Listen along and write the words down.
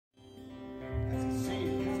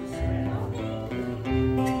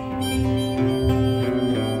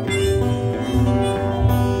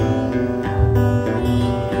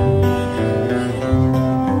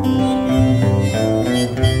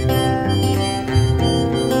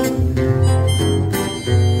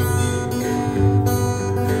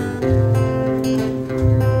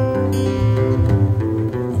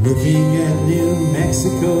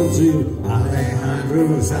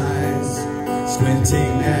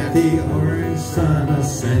Squinting at the orange sun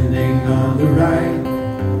ascending on the right.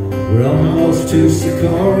 We're almost to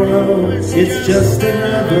Socorro, it's just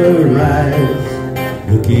another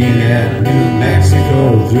rise. Looking at New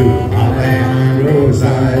Mexico through Alejandro's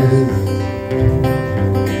eyes.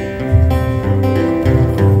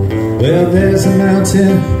 Well, there's a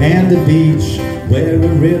mountain and a beach where a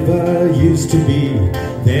river used to be.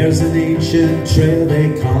 There's an ancient trail,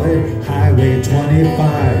 they call it Highway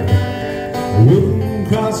 25. A wooden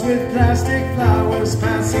cross with plastic flowers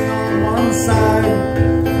passing on one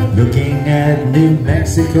side. Looking at New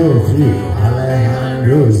Mexico through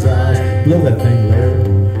Alejandro's eyes. Blow that thing,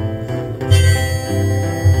 Larry.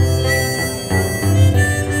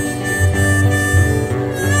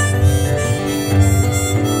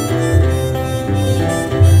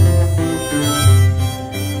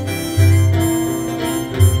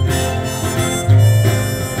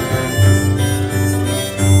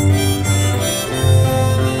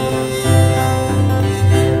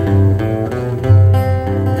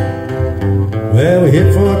 Well, we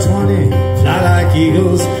hit 420, fly like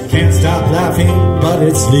eagles. Can't stop laughing, but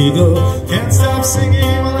it's legal. Can't stop singing,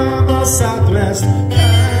 well, I'm a Southwest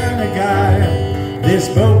kind of guy. This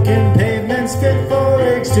broken pavement's fit for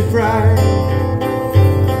eggs to fry.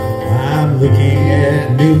 I'm looking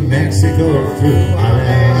at New Mexico through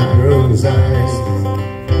Alejandro's eyes.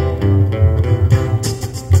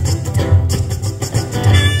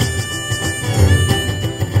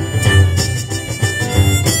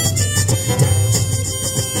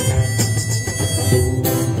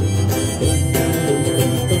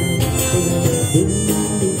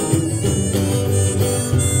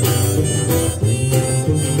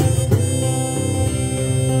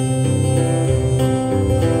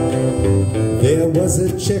 There was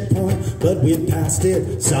a checkpoint, but we passed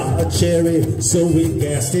it. Saw a cherry, so we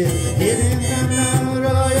gassed it. Hitting the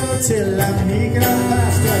Arroyo till Amiga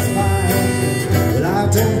passed us by. But I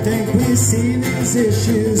don't think we see these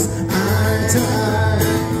issues eye to eye.